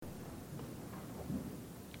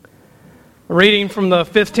Reading from the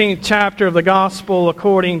 15th chapter of the Gospel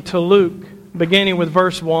according to Luke, beginning with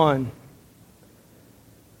verse 1.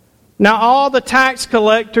 Now all the tax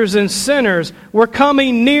collectors and sinners were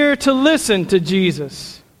coming near to listen to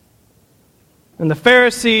Jesus. And the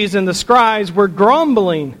Pharisees and the scribes were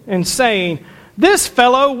grumbling and saying, "This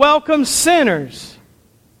fellow welcomes sinners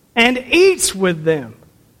and eats with them."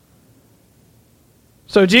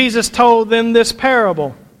 So Jesus told them this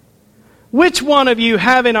parable. Which one of you,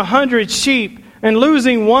 having 100 sheep and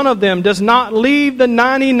losing one of them, does not leave the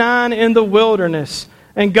 99 in the wilderness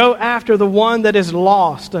and go after the one that is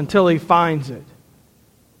lost until he finds it?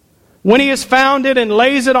 When he has found it, and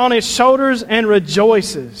lays it on his shoulders and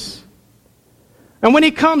rejoices. And when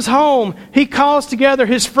he comes home, he calls together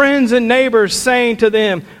his friends and neighbors, saying to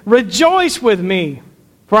them, "Rejoice with me,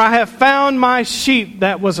 for I have found my sheep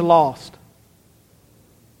that was lost."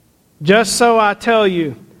 Just so I tell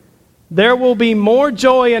you, there will be more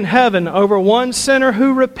joy in heaven over one sinner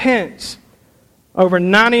who repents, over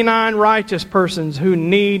 99 righteous persons who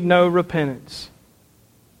need no repentance.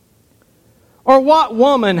 Or what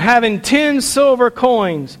woman, having 10 silver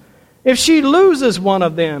coins, if she loses one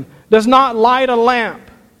of them, does not light a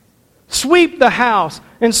lamp, sweep the house,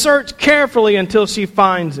 and search carefully until she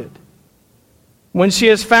finds it? When she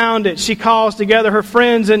has found it, she calls together her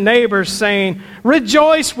friends and neighbors, saying,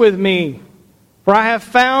 "Rejoice with me, for I have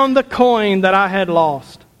found the coin that I had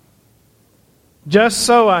lost." Just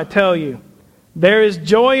so I tell you, there is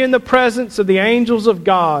joy in the presence of the angels of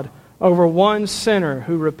God over one sinner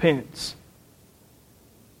who repents.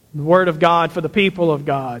 The word of God for the people of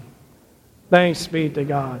God. Thanks be to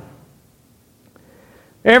God.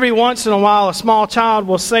 Every once in a while, a small child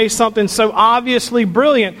will say something so obviously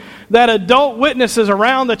brilliant that adult witnesses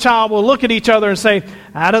around the child will look at each other and say,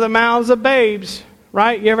 "Out of the mouths of babes."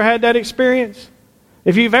 Right? You ever had that experience?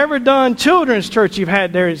 If you've ever done children's church, you've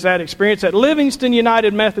had that experience. At Livingston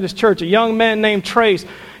United Methodist Church, a young man named Trace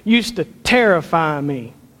used to terrify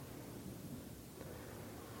me.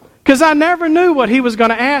 Because I never knew what he was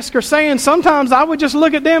going to ask or say, and sometimes I would just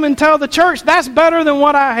look at them and tell the church, "That's better than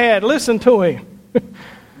what I had. Listen to him."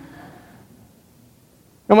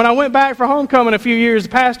 And when I went back for homecoming a few years, the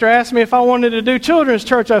pastor asked me if I wanted to do children's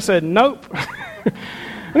church. I said, "Nope."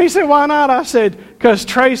 And he said, "Why not?" I said, "Because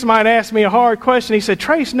Trace might ask me a hard question." He said,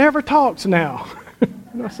 "Trace never talks now."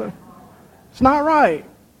 And I said, "It's not right."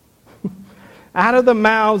 Out of the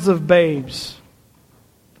mouths of babes.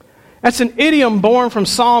 That's an idiom born from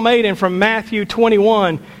Psalm 8 and from Matthew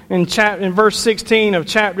 21. In verse 16 of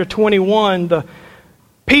chapter 21, the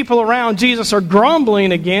people around Jesus are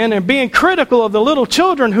grumbling again and being critical of the little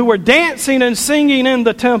children who were dancing and singing in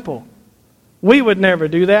the temple. We would never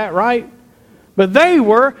do that, right? But they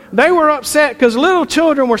were upset because little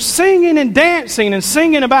children were singing and dancing and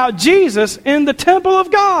singing about Jesus in the temple of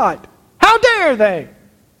God. How dare they?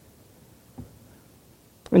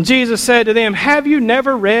 And Jesus said to them, "Have you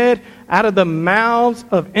never read, out of the mouths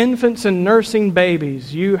of infants and nursing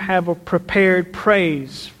babies, you have prepared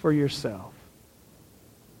praise for yourself?"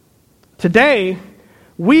 Today,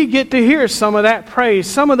 we get to hear some of that praise,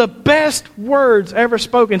 some of the best words ever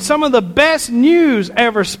spoken, some of the best news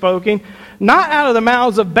ever spoken, not out of the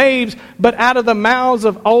mouths of babes, but out of the mouths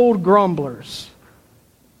of old grumblers.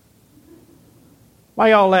 Why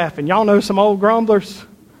y'all laughing? Y'all know some old grumblers?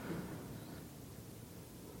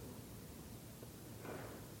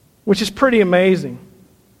 Which is pretty amazing.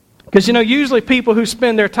 Because, usually people who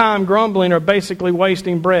spend their time grumbling are basically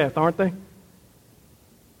wasting breath, aren't they?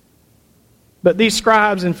 But these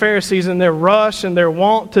scribes and Pharisees, in their rush and their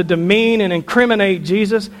want to demean and incriminate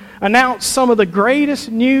Jesus, announced some of the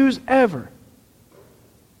greatest news ever.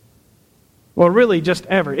 Well, really, just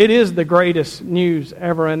ever. It is the greatest news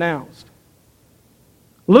ever announced.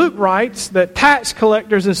 Luke writes that tax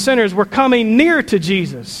collectors and sinners were coming near to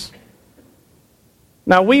Jesus.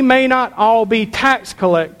 Now, we may not all be tax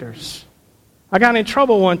collectors. I got in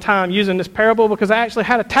trouble one time using this parable because I actually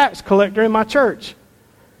had a tax collector in my church.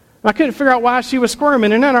 I couldn't figure out why she was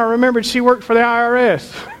squirming, and then I remembered she worked for the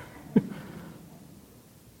IRS.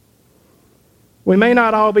 We may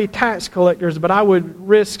not all be tax collectors, but I would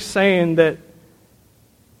risk saying that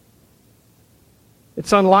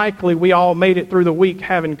it's unlikely we all made it through the week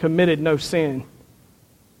having committed no sin.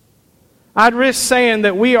 I'd risk saying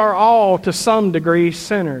that we are all, to some degree,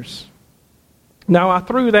 sinners. Now, I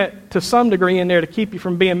threw that to some degree in there to keep you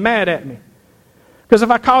from being mad at me. Because if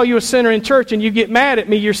I call you a sinner in church and you get mad at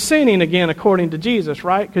me, you're sinning again according to Jesus,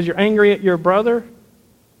 right? Because you're angry at your brother.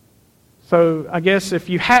 So I guess if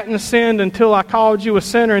you hadn't sinned until I called you a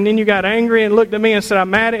sinner and then you got angry and looked at me and said, "I'm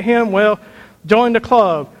mad at him," well, join the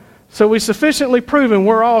club. So we've sufficiently proven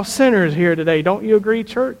we're all sinners here today. Don't you agree,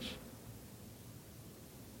 church?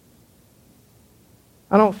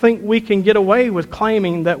 I don't think we can get away with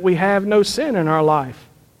claiming that we have no sin in our life.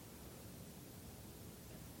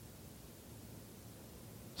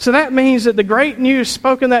 So that means that the great news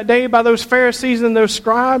spoken that day by those Pharisees and those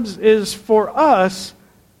scribes is for us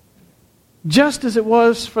just as it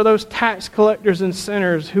was for those tax collectors and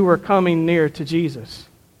sinners who were coming near to Jesus.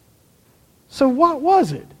 So what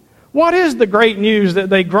was it? What is the great news that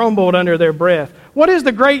they grumbled under their breath? What is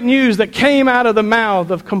the great news that came out of the mouth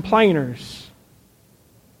of complainers?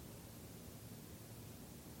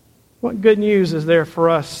 What good news is there for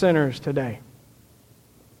us sinners today?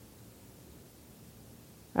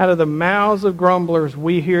 Out of the mouths of grumblers,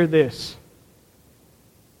 we hear this: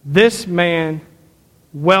 this man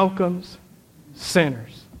welcomes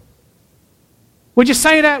sinners. Would you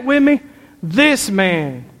say that with me? This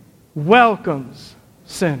man welcomes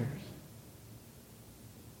sinners.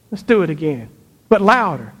 Let's do it again, but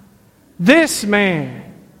louder. This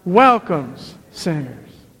man welcomes sinners.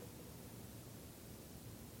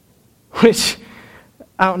 Which,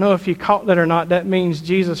 I don't know if you caught that or not, that means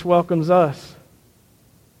Jesus welcomes us.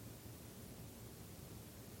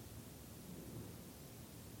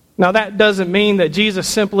 Now that doesn't mean that Jesus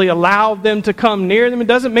simply allowed them to come near them. It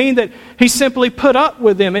doesn't mean that He simply put up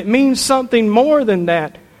with them. It means something more than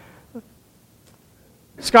that.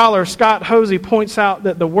 Scholar Scott Hosey points out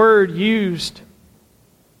that the word used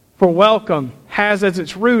for welcome has as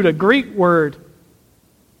its root a Greek word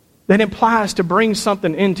that implies to bring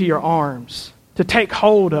something into your arms, to take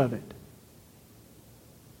hold of it.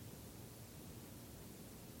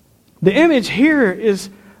 The image here is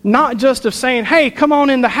not just of saying, hey, come on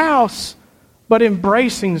in the house, but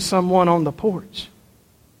embracing someone on the porch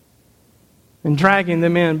and dragging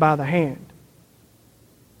them in by the hand.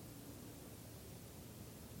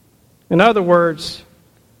 In other words,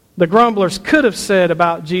 the grumblers could have said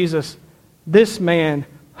about Jesus, this man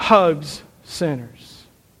hugs sinners.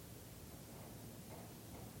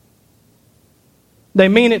 They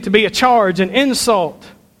mean it to be a charge, an insult,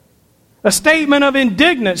 a statement of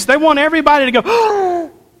indignance. They want everybody to go,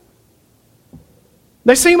 oh!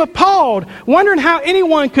 They seem appalled, wondering how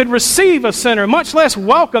anyone could receive a sinner, much less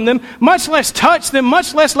welcome them, much less touch them,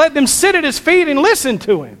 much less let them sit at His feet and listen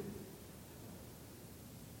to Him.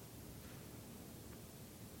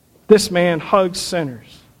 This man hugs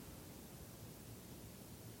sinners.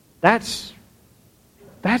 That's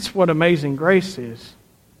what amazing grace is.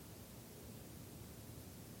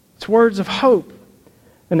 It's words of hope,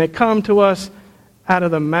 and they come to us out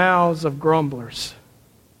of the mouths of grumblers.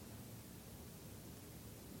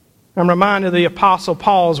 I'm reminded of the Apostle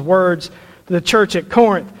Paul's words to the church at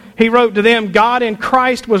Corinth. He wrote to them, God in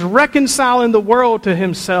Christ was reconciling the world to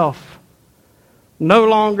Himself, no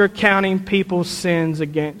longer counting people's sins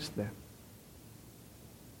against them.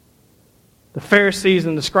 The Pharisees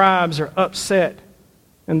and the scribes are upset,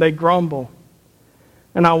 and they grumble.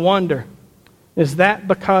 And I wonder, is that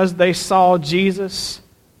because they saw Jesus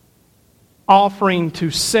offering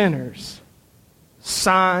to sinners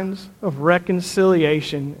signs of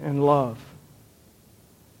reconciliation and love?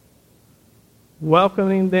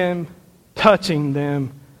 Welcoming them, touching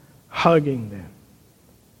them, hugging them.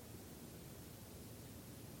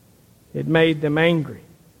 It made them angry.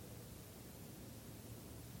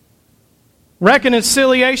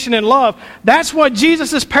 Reconciliation and love. That's what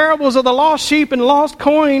Jesus' parables of the lost sheep and lost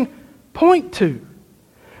coin point to.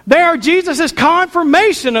 They are Jesus'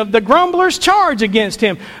 confirmation of the grumbler's charge against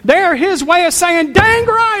Him. They are His way of saying, dang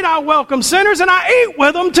right, I welcome sinners and I eat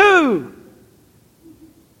with them too.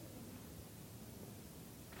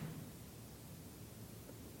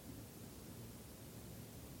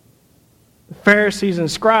 The Pharisees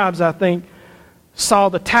and scribes, I think, saw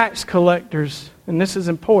the tax collectors, and this is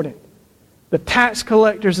important, the tax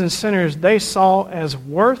collectors and sinners they saw as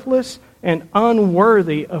worthless and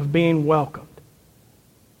unworthy of being welcomed.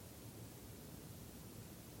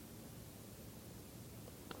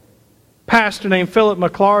 A pastor named Philip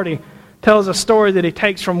McClarty tells a story that he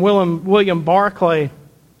takes from William Barclay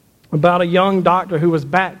about a young doctor who was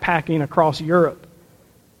backpacking across Europe.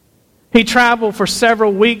 He traveled for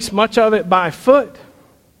several weeks, much of it by foot.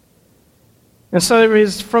 And so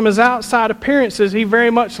from his outside appearances, he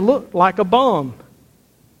very much looked like a bum.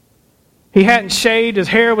 He hadn't shaved, his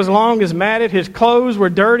hair was long as matted, his clothes were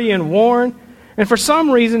dirty and worn, and for some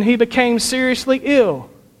reason he became seriously ill.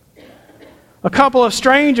 A couple of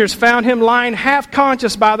strangers found him lying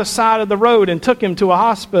half-conscious by the side of the road and took him to a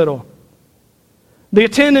hospital. The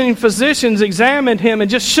attending physicians examined him and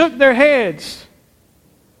just shook their heads.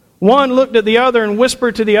 One looked at the other and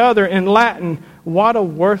whispered to the other in Latin, "What a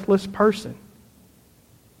worthless person.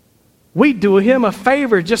 We'd do him a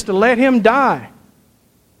favor just to let him die."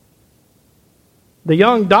 The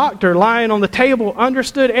young doctor lying on the table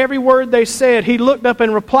understood every word they said. He looked up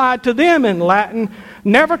and replied to them in Latin,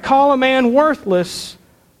 "Never call a man worthless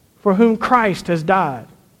for whom Christ has died."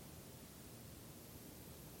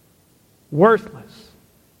 Worthless,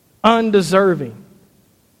 undeserving,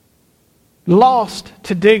 lost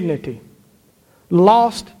to dignity,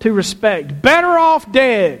 lost to respect, better off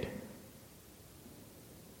dead.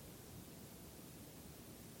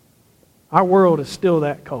 Our world is still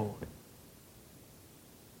that cold.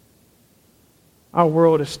 Our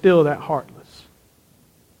world is still that heartless.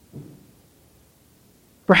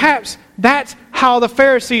 Perhaps that's how the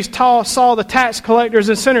Pharisees saw the tax collectors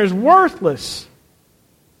and sinners, worthless.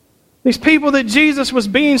 These people that Jesus was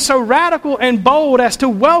being so radical and bold as to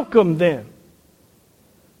welcome them.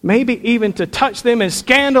 Maybe even to touch them in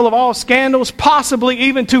scandal of all scandals, possibly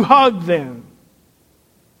even to hug them.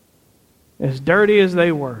 As dirty as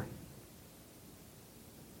they were.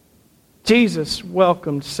 Jesus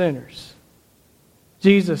welcomed sinners.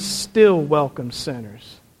 Jesus still welcomes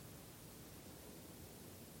sinners.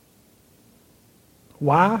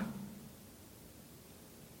 Why?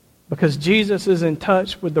 Because Jesus is in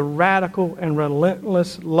touch with the radical and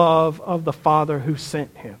relentless love of the Father who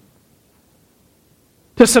sent him.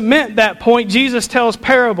 To cement that point, Jesus tells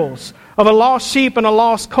parables of a lost sheep and a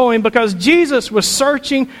lost coin because Jesus was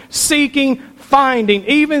searching, seeking, finding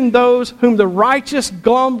even those whom the righteous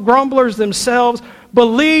grumblers themselves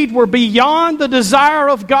believed were beyond the desire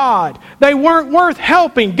of God. They weren't worth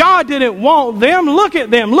helping. God didn't want them. Look at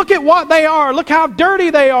them. Look at what they are. Look how dirty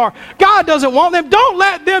they are. God doesn't want them. Don't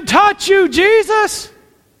let them touch you, Jesus.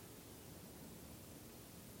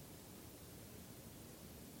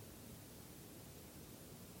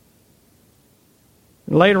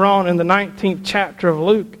 Later on in the 19th chapter of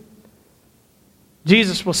Luke,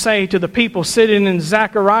 Jesus will say to the people sitting in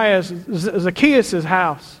Zacchaeus'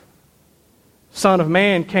 house, Son of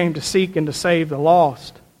Man came to seek and to save the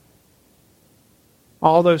lost.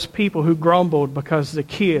 All those people who grumbled because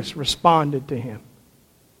Zacchaeus responded to him.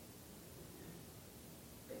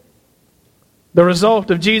 The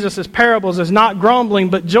result of Jesus' parables is not grumbling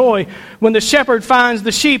but joy. When the shepherd finds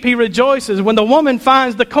the sheep, he rejoices. When the woman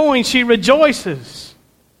finds the coin, she rejoices.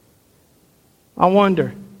 I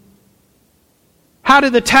wonder, how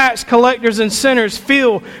did the tax collectors and sinners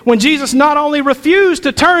feel when Jesus not only refused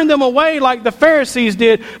to turn them away like the Pharisees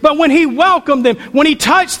did, but when he welcomed them, when he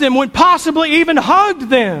touched them, when possibly even hugged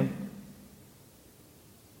them?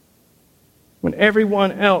 When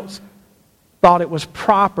everyone else thought it was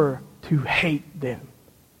proper to hate them.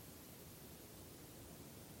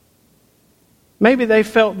 Maybe they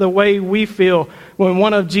felt the way we feel when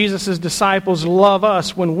one of Jesus' disciples love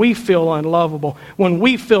us, when we feel unlovable, when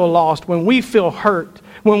we feel lost, when we feel hurt,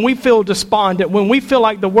 when we feel despondent, when we feel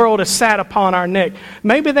like the world is sat upon our neck.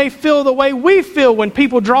 Maybe they feel the way we feel when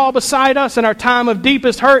people draw beside us in our time of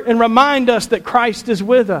deepest hurt and remind us that Christ is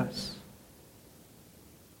with us.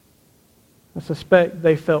 I suspect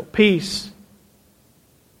they felt peace.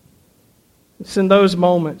 It's in those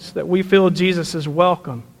moments that we feel Jesus'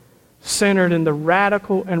 welcome, centered in the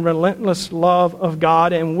radical and relentless love of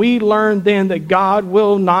God. And we learn then that God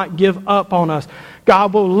will not give up on us.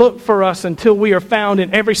 God will look for us until we are found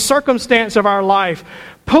in every circumstance of our life,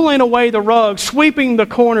 pulling away the rug, sweeping the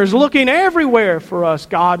corners, looking everywhere for us.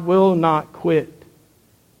 God will not quit.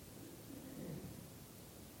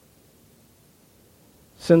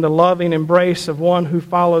 It's in the loving embrace of one who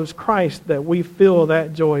follows Christ that we feel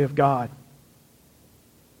that joy of God.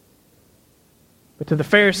 But to the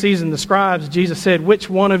Pharisees and the scribes, Jesus said, "Which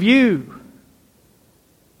one of you,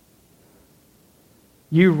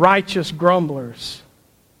 you righteous grumblers,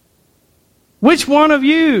 which one of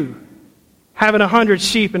you, having 100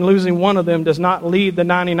 sheep and losing one of them, does not leave the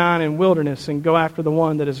 99 in wilderness and go after the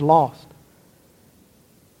one that is lost?"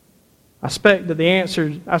 I suspect the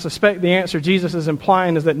answer Jesus is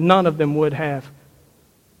implying is that none of them would have.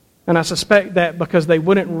 And I suspect that because they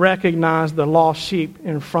wouldn't recognize the lost sheep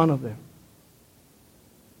in front of them.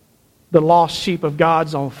 The lost sheep of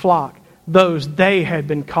God's own flock, those they had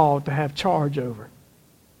been called to have charge over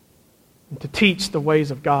and to teach the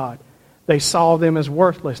ways of God. They saw them as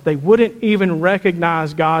worthless. They wouldn't even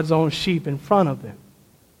recognize God's own sheep in front of them.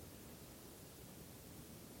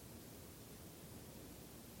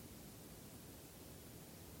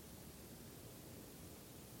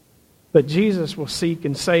 But Jesus will seek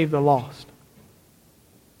and save the lost.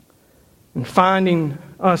 And finding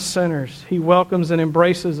us sinners, He welcomes and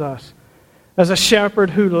embraces us as a shepherd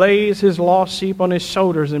who lays his lost sheep on his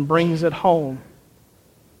shoulders and brings it home.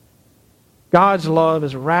 God's love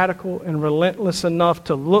is radical and relentless enough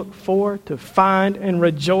to look for, to find, and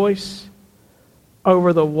rejoice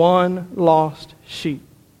over the one lost sheep.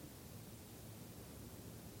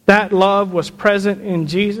 That love was present in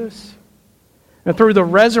Jesus. And through the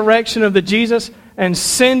resurrection of the Jesus and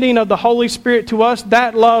sending of the Holy Spirit to us,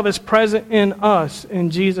 that love is present in us, in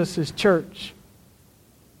Jesus' church.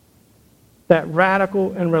 That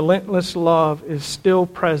radical and relentless love is still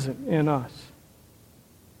present in us.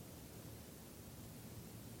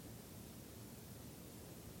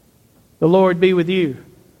 The Lord be with you.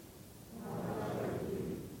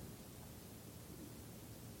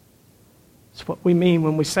 That's what we mean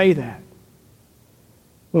when we say that.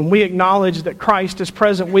 When we acknowledge that Christ is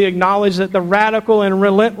present, we acknowledge that the radical and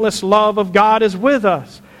relentless love of God is with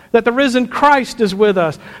us. That the risen Christ is with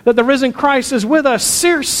us. That the risen Christ is with us,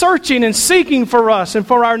 searching and seeking for us and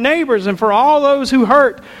for our neighbors and for all those who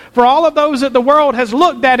hurt. For all of those that the world has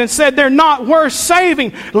looked at and said they're not worth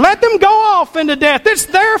saving. Let them go off into death. It's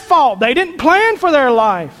their fault. They didn't plan for their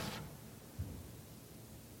life.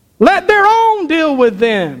 Let their own deal with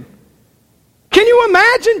them. Can you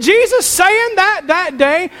imagine Jesus saying that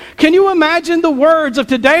day? Can you imagine the words of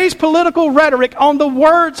today's political rhetoric on the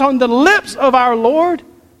lips of our Lord?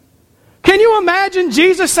 Can you imagine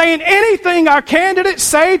Jesus saying anything our candidates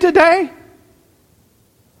say today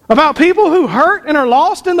about people who hurt and are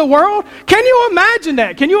lost in the world? Can you imagine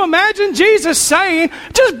that? Can you imagine Jesus saying,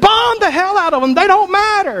 just bomb the hell out of them, they don't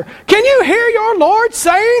matter? Can you hear your Lord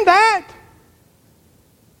saying that?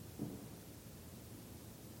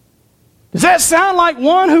 Does that sound like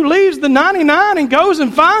one who leaves the 99 and goes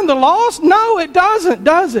and finds the lost? No, it doesn't,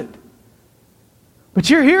 does it? But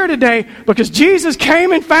you're here today because Jesus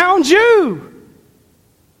came and found you.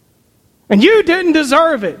 And you didn't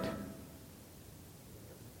deserve it.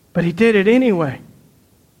 But He did it anyway.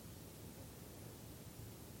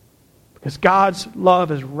 Because God's love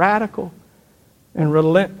is radical and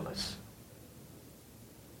relentless.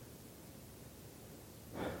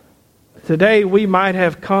 Today we might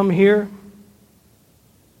have come here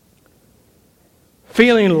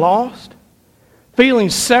feeling lost, feeling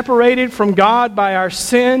separated from God by our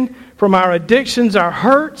sin, from our addictions, our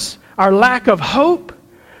hurts, our lack of hope,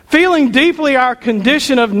 feeling deeply our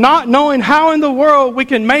condition of not knowing how in the world we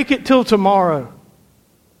can make it till tomorrow.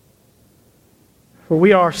 For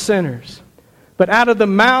we are sinners. But out of the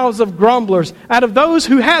mouths of grumblers, out of those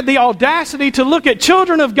who had the audacity to look at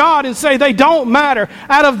children of God and say they don't matter,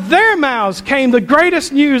 out of their mouths came the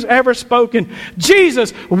greatest news ever spoken.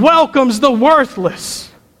 Jesus welcomes the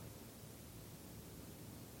worthless.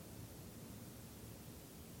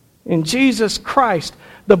 In Jesus Christ,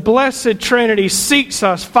 the blessed Trinity seeks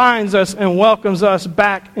us, finds us, and welcomes us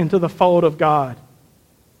back into the fold of God.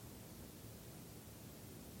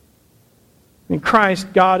 In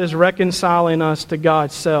Christ, God is reconciling us to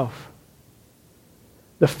God's self.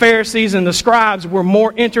 The Pharisees and the scribes were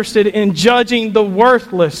more interested in judging the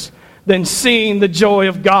worthless than seeing the joy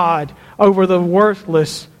of God over the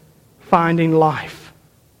worthless finding life.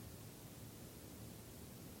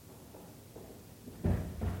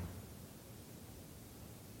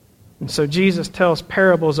 And so Jesus tells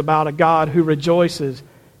parables about a God who rejoices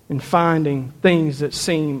in finding things that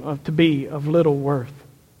seem to be of little worth.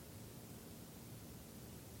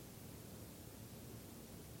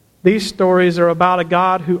 These stories are about a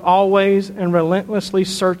God who always and relentlessly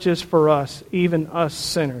searches for us, even us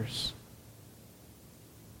sinners.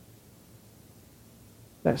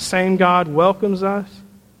 That same God welcomes us,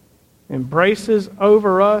 embraces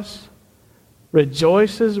over us,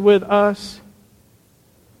 rejoices with us,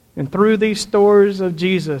 and through these stories of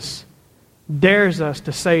Jesus, dares us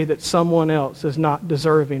to say that someone else is not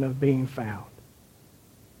deserving of being found.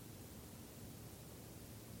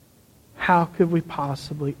 How could we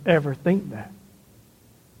possibly ever think that?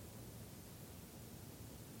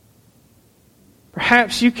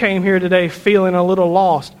 Perhaps you came here today feeling a little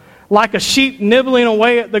lost. Like a sheep nibbling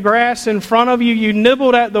away at the grass in front of you. You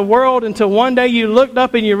nibbled at the world until one day you looked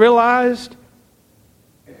up and you realized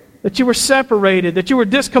that you were separated, that you were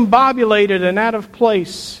discombobulated and out of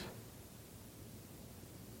place.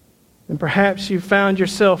 And perhaps you found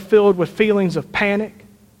yourself filled with feelings of panic,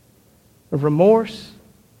 of remorse,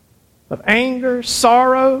 of anger,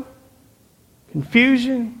 sorrow,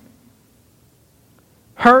 confusion,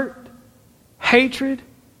 hurt, hatred,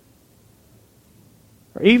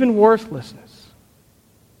 or even worthlessness.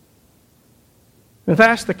 If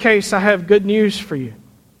that's the case, I have good news for you.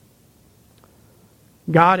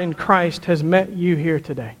 God in Christ has met you here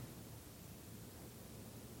today.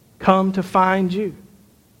 Come to find you.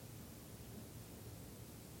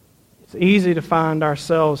 It's easy to find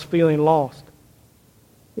ourselves feeling lost.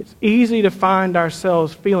 It's easy to find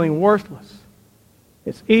ourselves feeling worthless.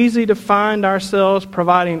 It's easy to find ourselves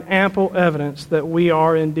providing ample evidence that we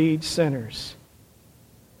are indeed sinners.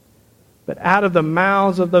 But out of the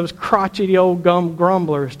mouths of those crotchety old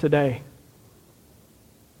grumblers today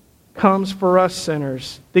comes for us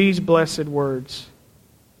sinners these blessed words.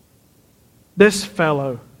 This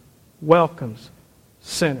fellow welcomes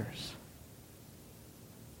sinners.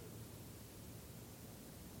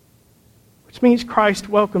 Which means Christ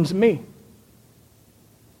welcomes me.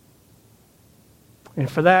 And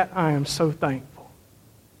for that, I am so thankful.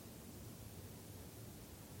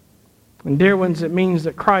 And dear ones, it means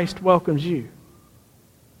that Christ welcomes you.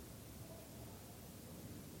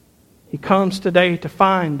 He comes today to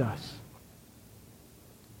find us.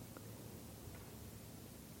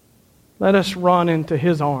 Let us run into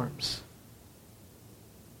His arms.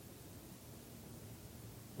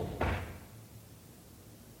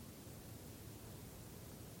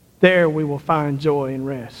 There we will find joy and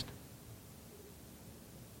rest.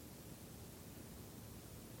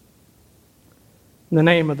 In the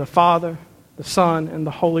name of the Father, the Son, and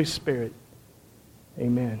the Holy Spirit,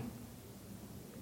 amen.